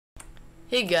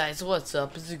Hey guys, what's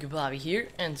up? Bazooka Bobby here,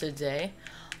 and today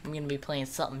I'm gonna be playing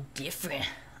something different.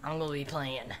 I'm gonna be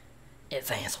playing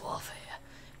Advanced Warfare.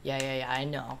 Yeah, I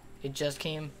know. It just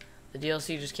came, the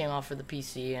DLC just came out for the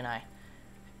PC, and I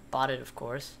bought it, of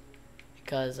course,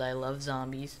 because I love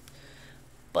zombies.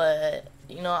 But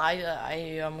you know,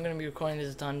 I'm gonna be recording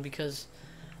this a ton because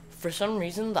for some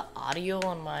reason the audio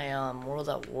on my World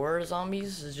at War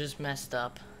zombies is just messed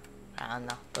up. I don't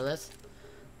know, but let's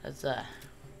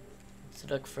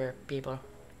look for people.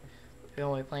 We're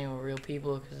only playing with real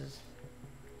people because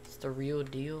it's the real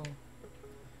deal.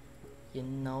 You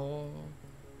know?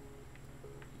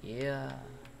 Yeah.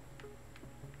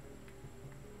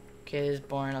 Okay, this is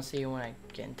boring. I'll see you when I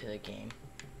get into the game.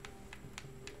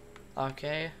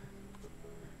 Okay.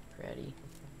 Ready.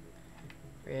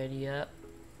 Ready up.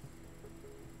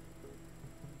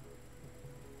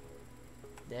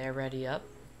 There, ready up.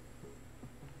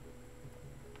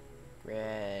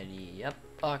 Ready up.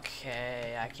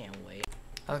 Okay, I can't wait.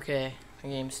 Okay, the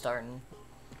game's starting.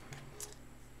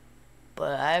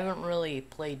 But I haven't really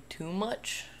played too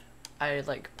much. I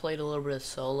played a little bit of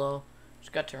solo.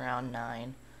 Just got to round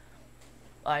 9.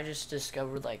 I just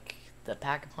discovered the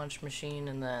pack-a-punch machine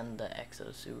and then the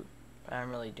exosuit. I don't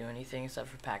really do anything except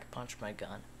for pack-a-punch my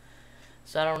gun.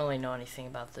 So I don't really know anything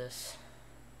about this.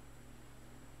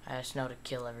 I just know to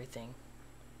kill everything.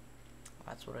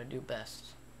 That's what I do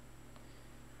best.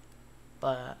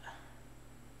 But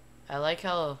I like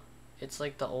how it's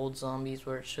like the old zombies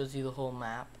where it shows you the whole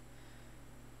map.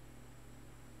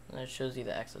 And it shows you the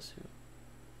exosuit.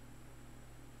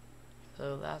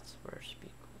 So that's where speed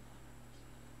cool.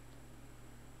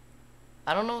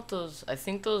 I don't know what those, I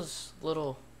think those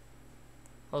little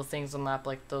things on the map,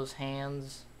 like those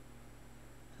hands.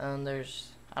 And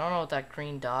there's, I don't know what that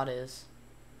green dot is.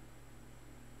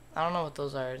 I don't know what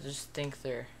those are. I just think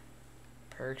they're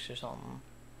perks or something.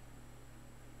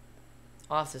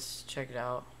 I'll have to check it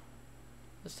out.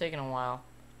 It's taking a while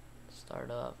to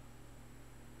start up.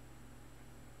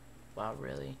 Wow,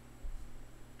 really?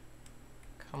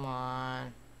 Come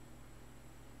on.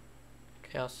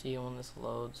 Okay, I'll see you when this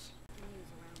loads.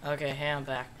 Okay, hey, I'm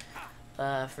back.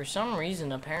 For some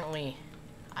reason, apparently,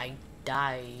 I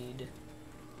died.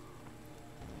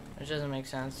 Which doesn't make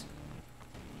sense.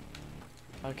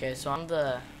 Okay, so I'm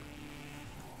the...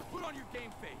 Put on your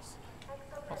game face.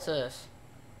 What's this?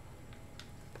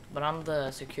 But I'm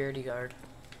the security guard.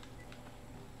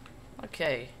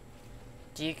 Okay.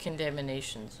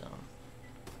 Decontamination zone.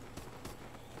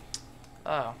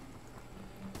 Oh.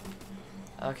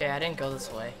 Okay, I didn't go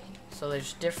this way. So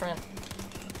there's different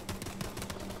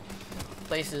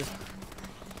places.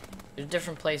 There's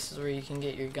different places where you can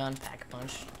get your gun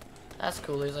pack-a-punch. That's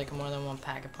cool. There's like more than one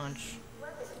pack-a-punch.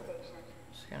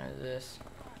 Just gonna do this.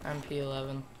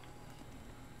 MP11.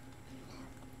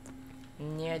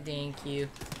 Yeah, thank you.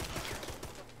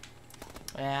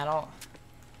 Yeah,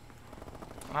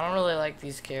 I don't really like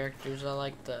these characters. I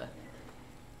like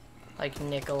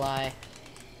Nikolai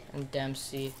and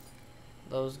Dempsey,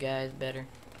 those guys better.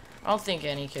 I don't think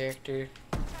any character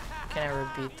can ever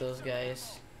beat those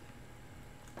guys.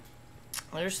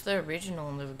 There's the original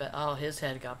and oh, his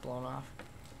head got blown off.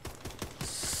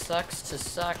 Sucks to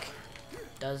suck,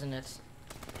 doesn't it?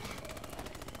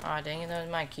 Aw, dang it, that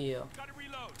was my kill.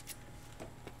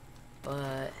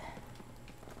 But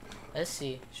let's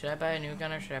see. Should I buy a new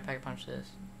gun or should I pack punch this?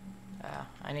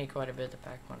 I need quite a bit to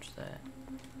pack punch that.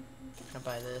 I'm gonna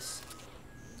buy this.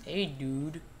 Hey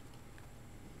dude.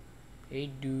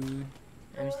 Hey dude.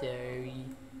 I'm sorry.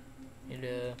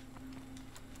 Hello.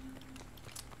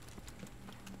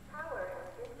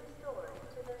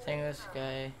 I think this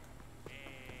guy.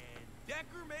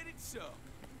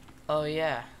 Oh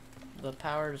yeah. The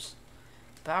power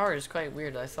is quite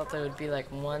weird. I thought there would be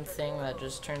like one thing that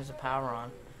just turns the power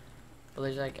on. But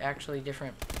there's like actually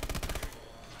different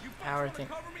power thing.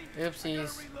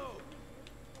 Oopsies.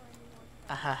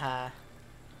 Ahaha.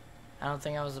 I don't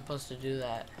think I was supposed to do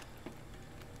that.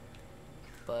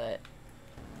 But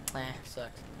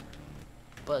sucks.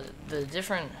 But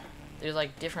there's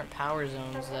like different power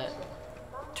zones that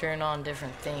turn on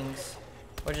different things.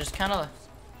 Which is kinda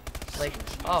like,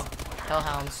 oh,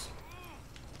 hellhounds.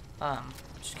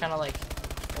 Just kinda like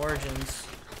Origins.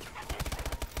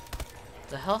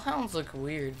 The hellhounds look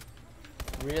weird.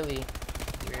 Really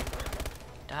weird.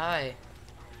 Die.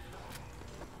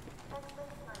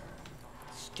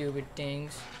 Stupid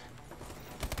things.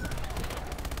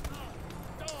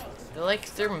 They're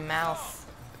like, their mouth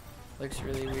looks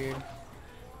really weird.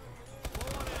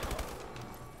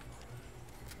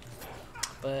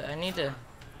 But we need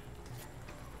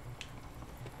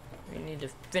to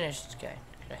finish this guy.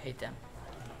 I hate them.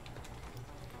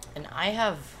 And I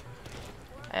have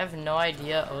no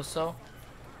idea also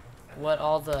what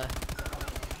all the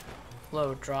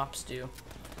low drops do.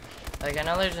 Like, I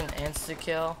know there's an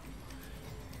insta-kill,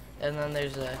 and then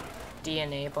there's a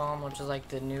DNA bomb, which is like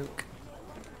the nuke.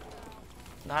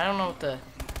 I don't know what the...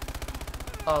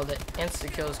 Oh, the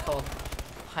insta-kill is called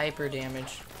hyper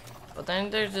damage. But then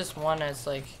there's this one that's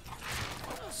like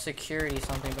security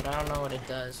something, but I don't know what it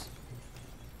does.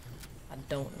 I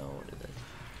don't know what it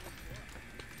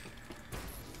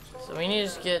is. So we need to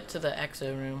just get to the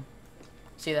Exo room.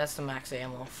 See, that's the max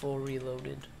ammo, full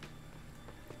reloaded.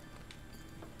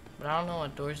 But I don't know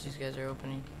what doors these guys are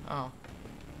opening. Oh.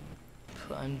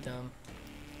 I'm dumb.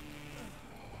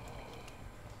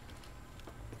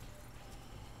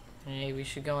 Hey, we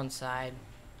should go inside.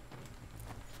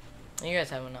 You guys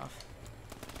have enough.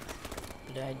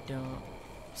 But I don't.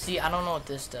 See, I don't know what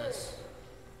this does.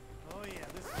 Oh yeah,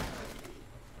 this is...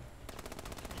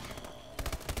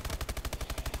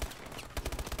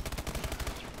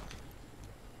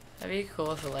 That'd be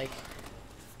cool if it like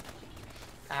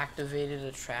activated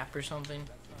a trap or something.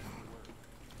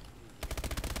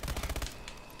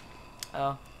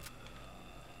 Oh.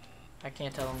 I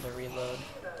can't tell them to reload.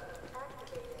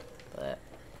 But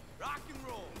Rock and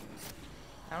roll.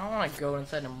 I don't want to go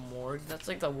inside a morgue. That's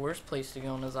like the worst place to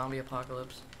go in a zombie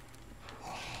apocalypse.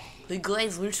 Hey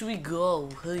guys, where should we go?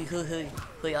 Hey,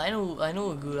 I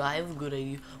have a good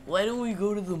idea. Why don't we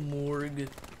go to the morgue?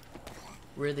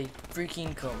 Where they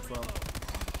freaking come from.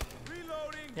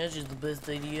 Reloading. That's just the best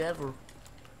idea ever.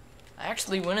 I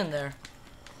actually went in there,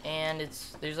 and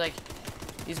there's like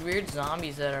these weird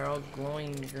zombies that are all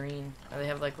glowing green. And they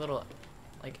have like little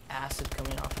like acid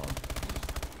coming off them.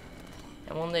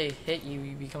 And when they hit you,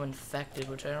 you become infected,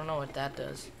 which I don't know what that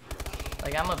does.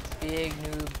 Like, I'm a big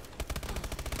noob.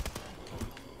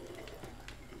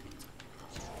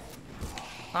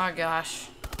 Oh gosh.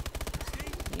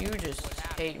 You just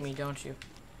hate me, don't you?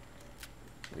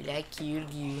 Well, I killed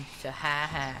you, so ha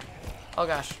ha. Oh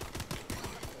gosh.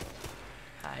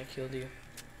 I killed you.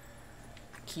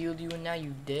 I killed you and now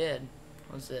you dead.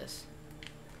 What's this?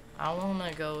 I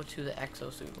wanna go to the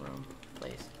exosuit room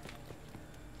place.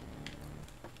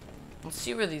 Let's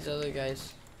see where these other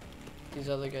guys are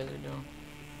doing.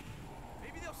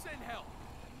 Maybe they'll send help.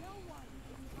 No one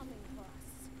is coming for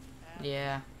us.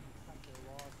 Yeah.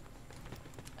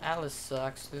 Atlas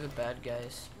sucks. They're the bad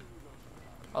guys.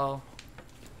 Oh.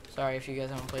 Sorry if you guys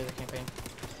haven't played the campaign.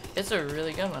 It's a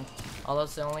really good one. Although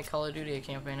it's the only Call of Duty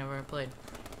campaign I've ever played.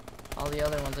 All the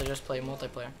other ones I just play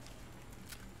multiplayer.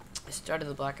 I started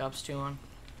the Black Ops 2 one,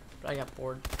 but I got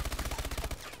bored.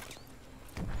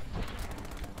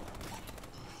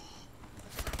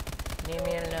 Leave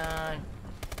me alone.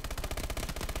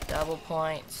 Double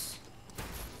points.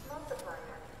 Multiplier.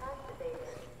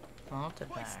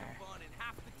 Twice the fun in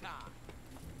half the time.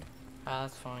 Ah,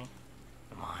 that's funny.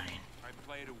 Mine. I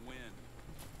play to win.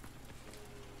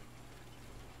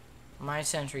 My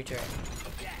sentry turret.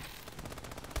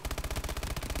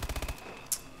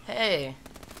 Hey!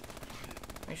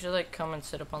 We should like come and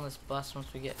sit up on this bus once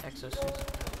we get exosuits.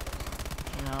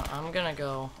 You know, I'm gonna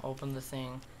go open the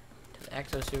thing to the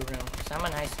exosuit room, because I'm a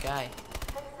nice guy.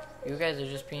 You guys are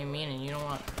just being mean and you don't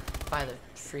want to buy the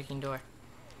freaking door.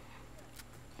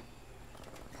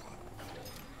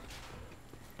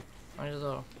 There's a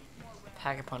little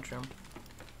pack-a-punch room.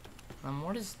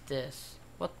 What is this?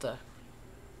 What the?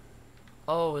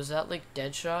 Oh, is that like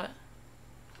Deadshot?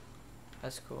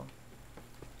 That's cool.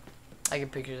 I can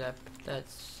picture that.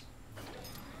 That's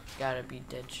gotta be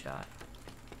Deadshot.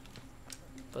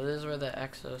 But this is where the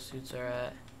exosuits are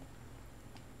at.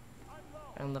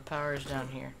 And the power is down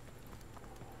here.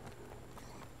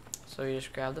 So you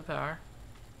just grab the power.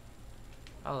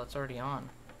 Oh, that's already on.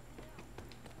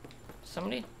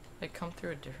 Somebody like come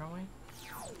through a different way?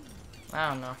 I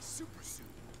don't know. Super suit.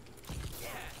 Yeah,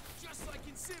 just like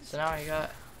in Sims. So now we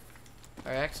got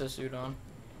our exosuit on.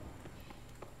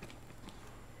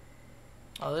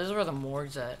 Oh, this is where the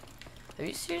morgue's at. Have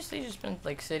you seriously just been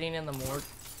like sitting in the morgue?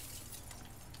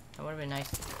 That would have been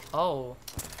nice. Oh.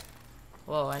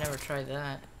 Whoa, I never tried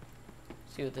that.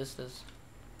 Let's see what this does.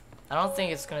 I don't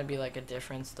think it's gonna be like a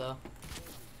difference though.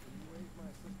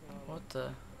 What the?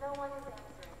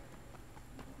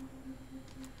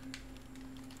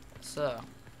 So.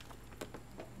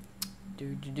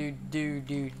 Do.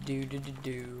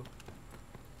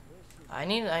 I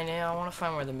want to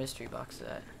find where the mystery box is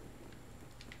at.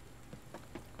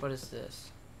 What is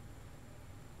this?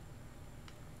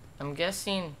 I'm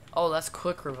guessing. Oh, that's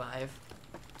quick revive.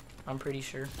 I'm pretty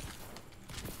sure.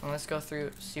 And let's go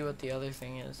through, see what the other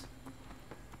thing is.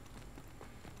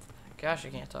 Gosh, I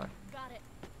can't talk. Got it.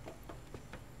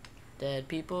 Dead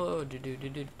people, do do do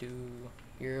do do.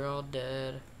 You're all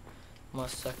dead.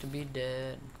 Must suck to be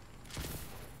dead.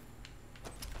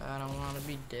 I don't wanna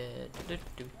be dead. Do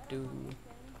do do.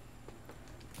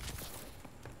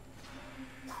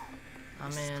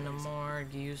 I'm in the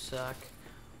morgue, you suck.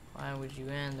 Why would you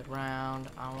end the round?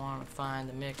 I wanna find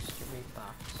the mystery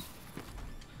box.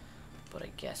 But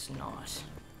I guess not.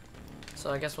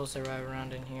 So I guess we'll survive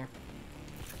around in here.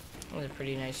 It's a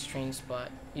pretty nice train spot.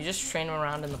 You just train them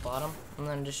around in the bottom and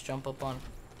then just jump up on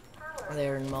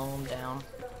there and mow them down.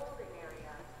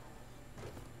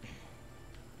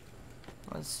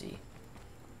 Let's see.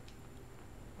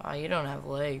 Oh, you don't have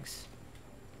legs.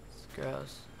 It's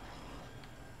gross.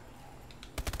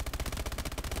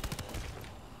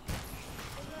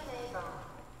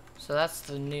 So that's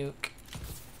the nuke.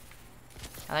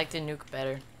 I like the nuke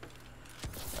better.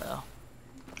 So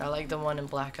I like the one in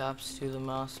Black Ops 2 the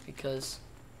most because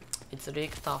it's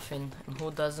Richtofen, and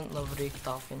who doesn't love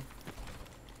Richtofen?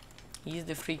 He's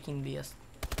the freaking best.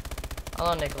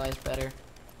 Although Nikolai's better.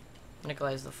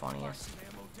 Nikolai's the funniest.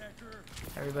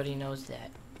 Everybody knows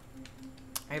that.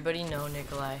 Everybody know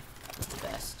Nikolai is the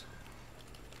best.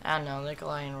 I don't know,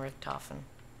 Nikolai and Richtofen.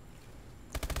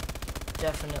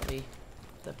 Definitely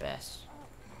the best.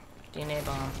 DNA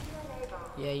bomb.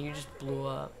 Yeah, you just blew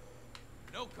up.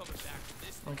 No coming back from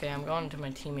this. Okay, I'm going to my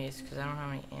teammates because I don't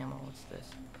have any ammo. What's this?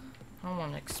 I don't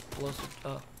want an explosive.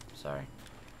 Oh, sorry.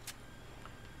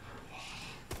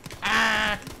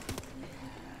 Ah!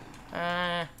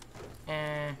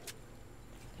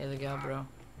 Here we go, bro.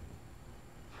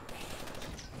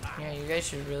 Yeah, you guys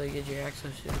should really get your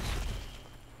exosuits.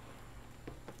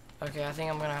 Okay, I think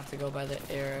I'm gonna have to go by the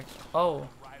air ex. Oh!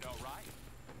 Right, all right.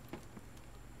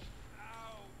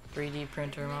 3D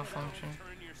printer malfunction.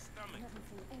 Turn your stomach.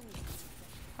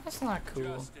 That's not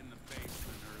cool. Just in the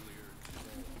basement earlier today.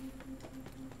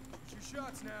 Shoot your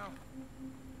shots now.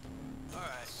 All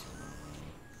right.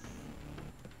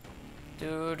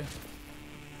 Dude.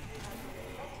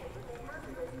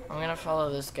 I'm gonna follow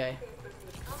this guy.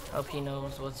 Hope he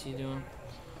knows what's he doing.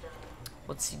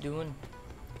 What's he doing?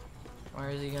 Where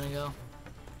is he gonna go?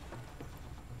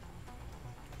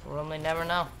 We'll only never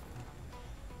know.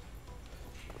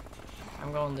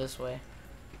 I'm going this way.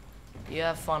 You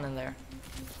have fun in there.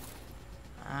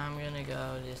 I'm gonna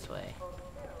go this way.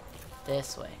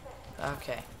 This way.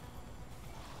 Okay.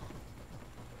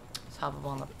 Let's hop up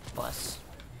on the bus.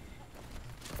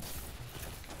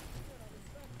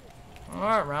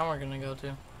 What round we're gonna go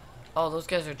to? Oh, those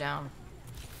guys are down.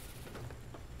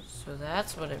 So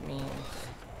that's what it means.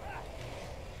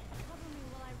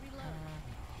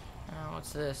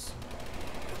 What's this?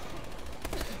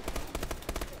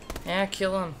 Yeah,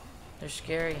 kill them. They're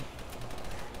scary.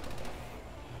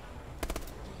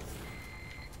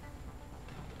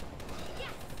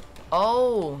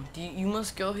 Oh, you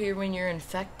must go here when you're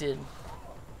infected.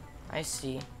 I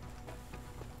see.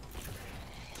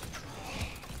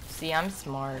 See, I'm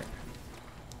smart.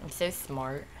 I'm so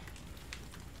smart.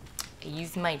 I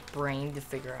use my brain to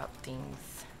figure out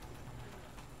things.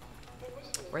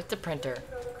 Where's the printer?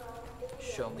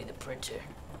 Show me the printer.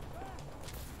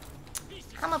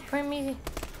 I'ma print me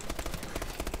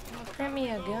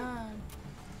a gun.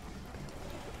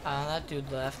 That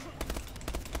dude left.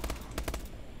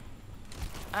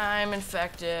 I'm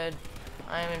infected.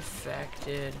 I'm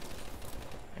infected.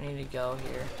 I need to go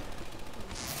here.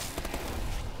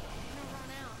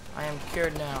 I am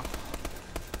cured now.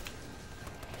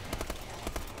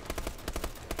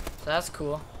 So that's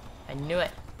cool. I knew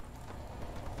it.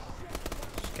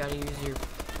 Just gotta use your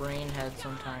brain head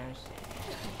sometimes.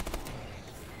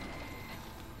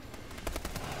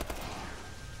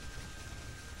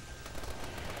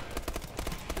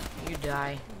 You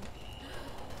die.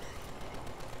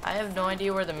 I have no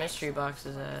idea where the mystery box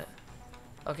is at.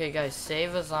 Okay, guys,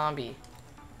 save a zombie.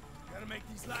 Gotta make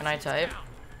these last Can I ones type? count.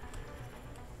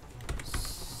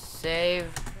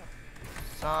 Save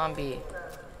zombie.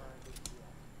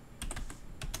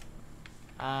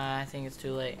 I think it's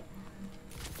too late.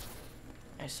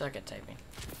 I suck at typing.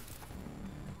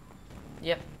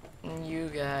 Yep, you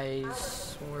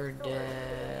guys were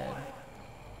dead.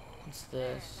 What's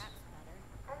this?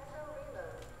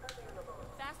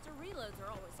 Faster reloads are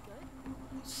always good.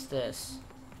 What's this?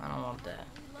 I don't want that.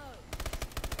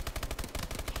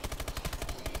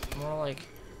 Reload. More like,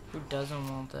 who doesn't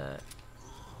want that?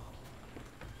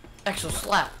 Exo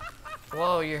slap!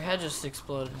 Whoa, your head just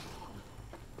exploded.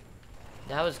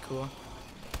 That was cool.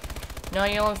 No,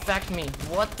 you'll infect me.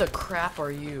 What the crap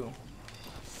are you?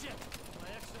 Shit. My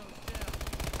exo's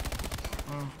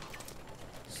down.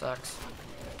 Sucks.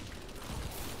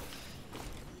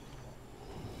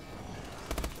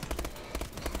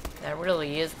 That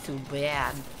really is too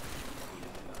bad.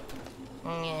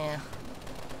 Yeah.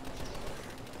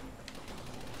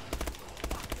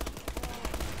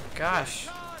 Gosh.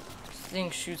 This thing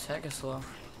shoots hecka slow.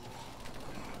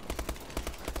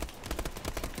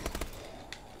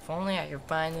 If only I could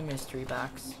find the mystery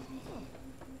box.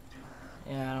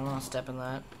 Yeah, I don't want to step in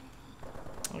that.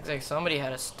 Looks like somebody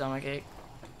had a stomachache.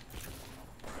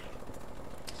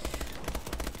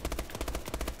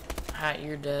 Hat,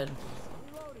 you're dead.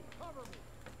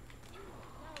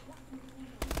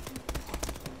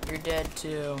 You're dead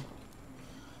too.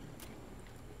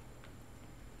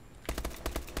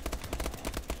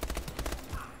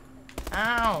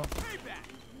 Ow!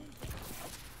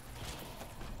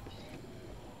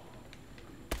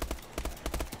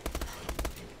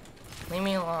 Leave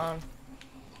me alone.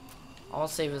 I'll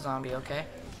save a zombie, okay?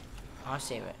 I'll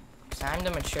save it. Cause I'm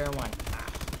the mature one.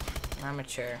 I'm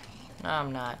mature. No,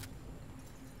 I'm not.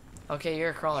 Okay, you're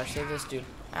a crawler. Save this dude.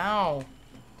 Ow!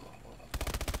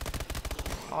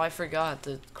 Oh, I forgot.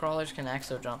 The crawlers can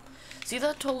exo jump. See,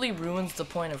 that totally ruins the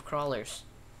point of crawlers.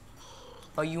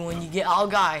 Oh, when you get... Oh,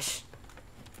 gosh!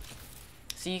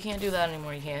 See, you can't do that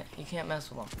anymore. You can't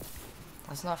mess with them.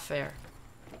 That's not fair.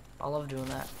 I love doing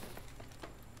that.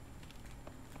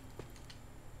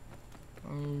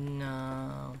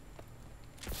 No.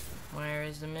 Where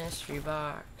is the mystery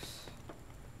box?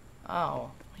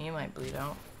 Oh, he might bleed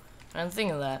out. I didn't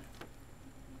think of that.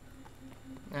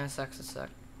 Nah, sucks a sec.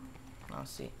 I'll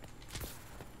see.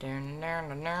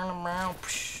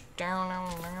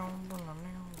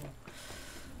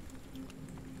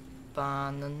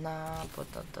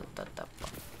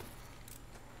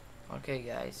 Okay,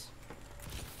 guys.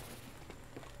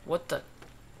 What the?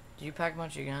 Did you pack a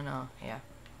bunch again? Oh, yeah.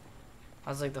 That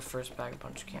was like the first pack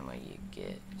punch camo you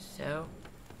get. So.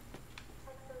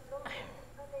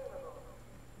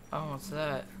 Oh, what's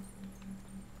that?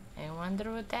 I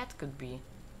wonder what that could be.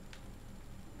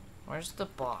 Where's the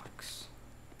box?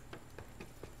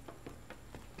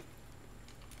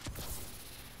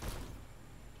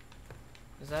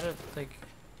 Is that a, like,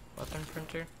 weapon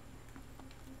printer?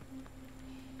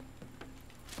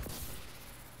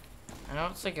 I know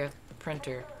it's like a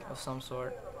printer of some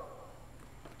sort.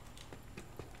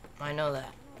 I know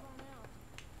that.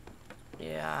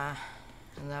 Yeah,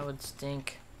 and that would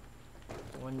stink,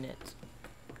 wouldn't it,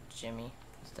 Jimmy?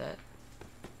 Is that...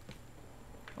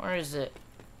 Where is it?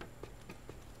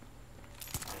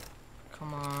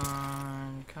 Come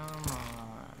on, come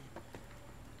on.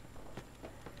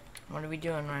 What are we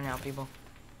doing right now, people?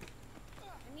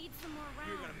 I need some more rounds.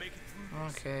 You're gonna make it through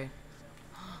this. Okay.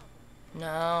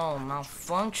 No,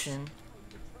 malfunction.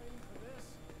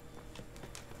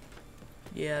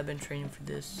 Yeah, I've been training for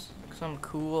this. Cause I'm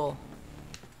cool.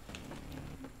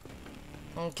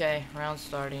 Okay, round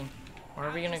starting. Where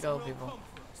are we gonna go, people?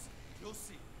 You'll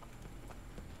see.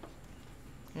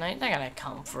 No, you're not gonna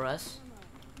come for us.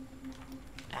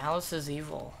 Alice is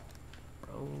evil,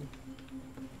 bro.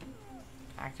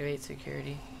 Activate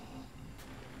security.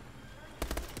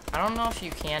 I don't know if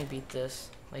you can beat this.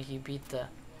 Like, you beat the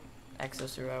Exo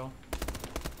Zero.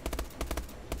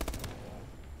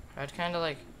 I'd kind of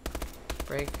like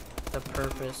break the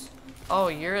purpose. Oh,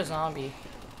 you're a zombie.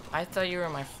 I thought you were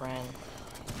my friend.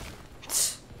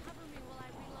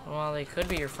 Well, they could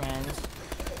be your friends.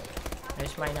 They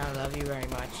just might not love you very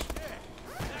much.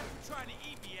 Trying to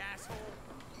eat me, asshole.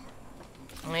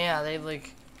 Oh, yeah, they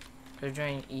like could try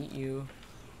and eat you.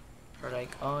 Or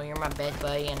like, oh, you're my bed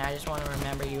buddy, and I just want to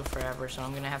remember you forever, so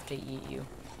I'm gonna have to eat you.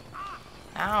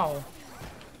 Ow!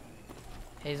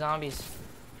 Hey, zombies,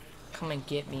 come and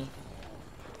get me.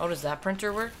 Oh, does that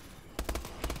printer work?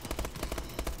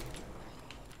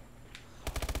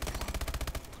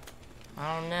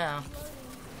 I don't know,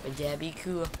 but that'd be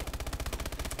cool.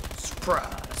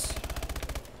 Surprise!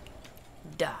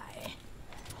 Die.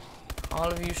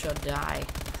 All of you shall die.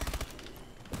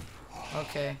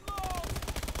 Okay.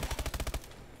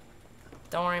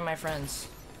 Don't worry, my friends.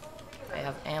 I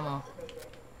have ammo.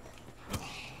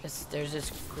 There's this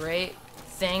great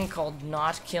thing called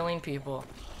not killing people.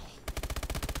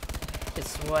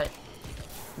 It's what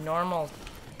normal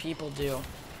people do.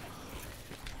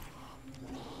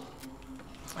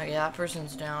 Okay, that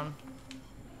person's down.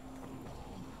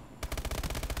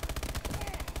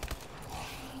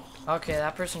 Okay,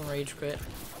 that person rage quit.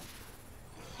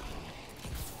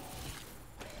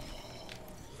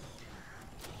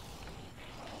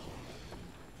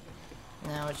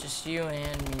 Now it's just you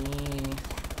and me.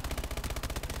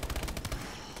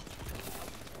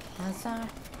 That's all.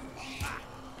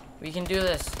 We can do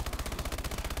this.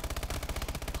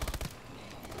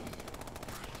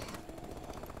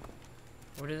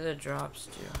 What do the drops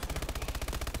do?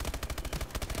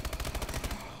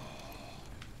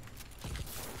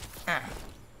 Ah.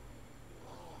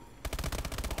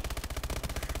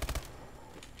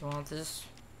 You want this?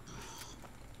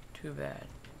 Too bad.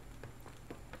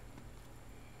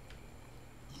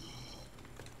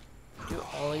 Do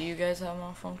all of you guys have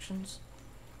malfunctions?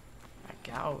 My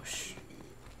gosh.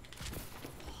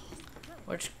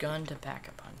 Which gun to pack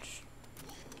a punch?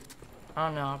 I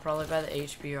don't know, I'll probably buy the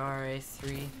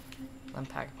HBRA3, then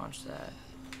pack a punch that.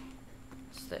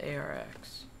 It's the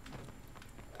ARX.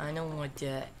 I know what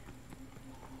that.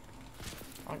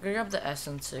 I'll go grab the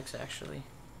SN6 actually.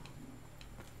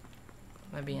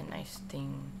 That'd be a nice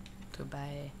thing to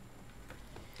buy.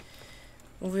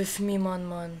 With me,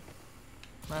 man.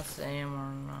 That's the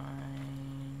AMR9.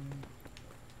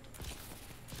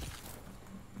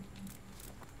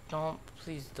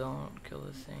 Please don't kill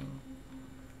the thing.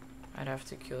 I'd have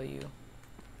to kill you.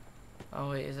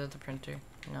 Oh wait, is that the printer?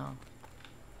 No.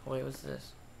 Wait, what's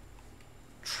this?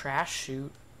 Trash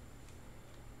chute.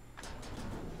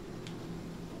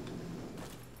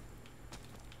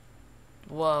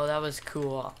 Whoa, that was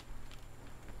cool.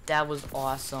 That was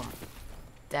awesome.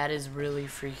 That is really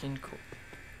freaking cool.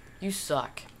 You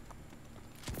suck.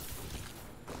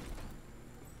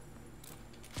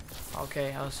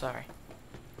 Okay, oh sorry.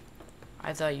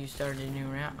 I thought you started a new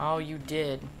round. Oh, you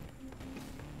did.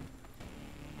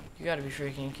 You gotta be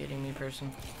freaking kidding me,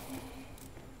 person.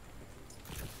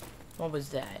 What was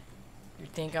that? You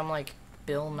think I'm like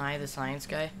Bill Nye the Science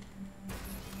Guy?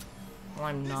 Well,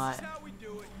 I'm not.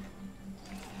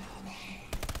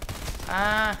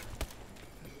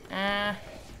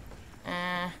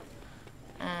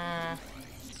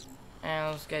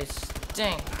 Those guys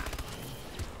stink.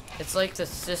 It's like the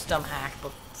system hack,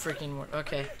 but freaking work.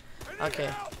 Okay.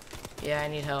 Okay. Yeah, I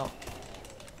need help.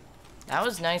 That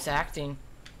was nice acting.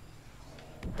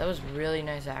 That was really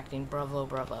nice acting. Bravo,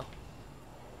 bravo.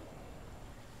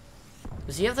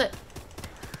 Does he have the...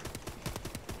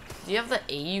 Do you have the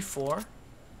AE4?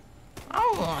 I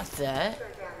don't want that.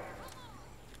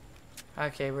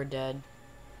 Okay, we're dead.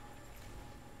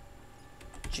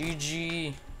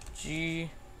 GG. G.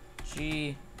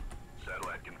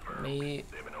 Me.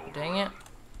 Dang it.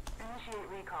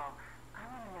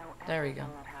 There we go.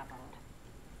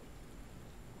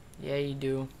 Yeah, you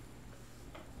do.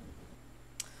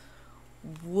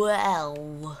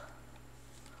 Well,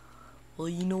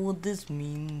 you know what this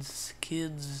means,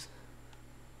 kids.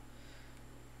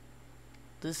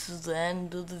 This is the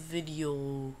end of the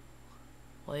video.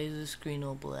 Why is the screen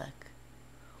all black?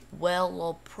 Well,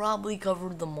 I'll probably cover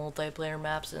the multiplayer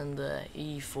maps and the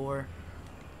E4.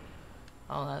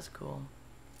 Oh, that's cool.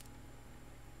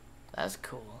 That's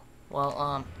cool.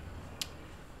 Well,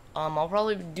 I'll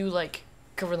probably do like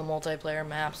cover the multiplayer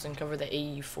maps and cover the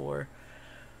AE4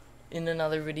 in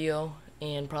another video,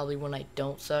 and probably when I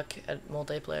don't suck at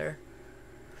multiplayer.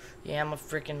 Yeah, I'm a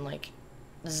freaking like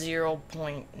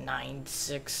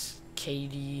 0.96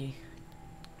 KD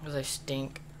because I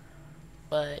stink.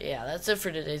 But yeah, that's it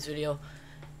for today's video,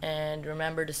 and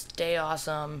remember to stay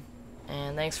awesome,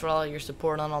 and thanks for all your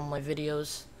support on all my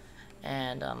videos,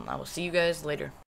 and I will see you guys later.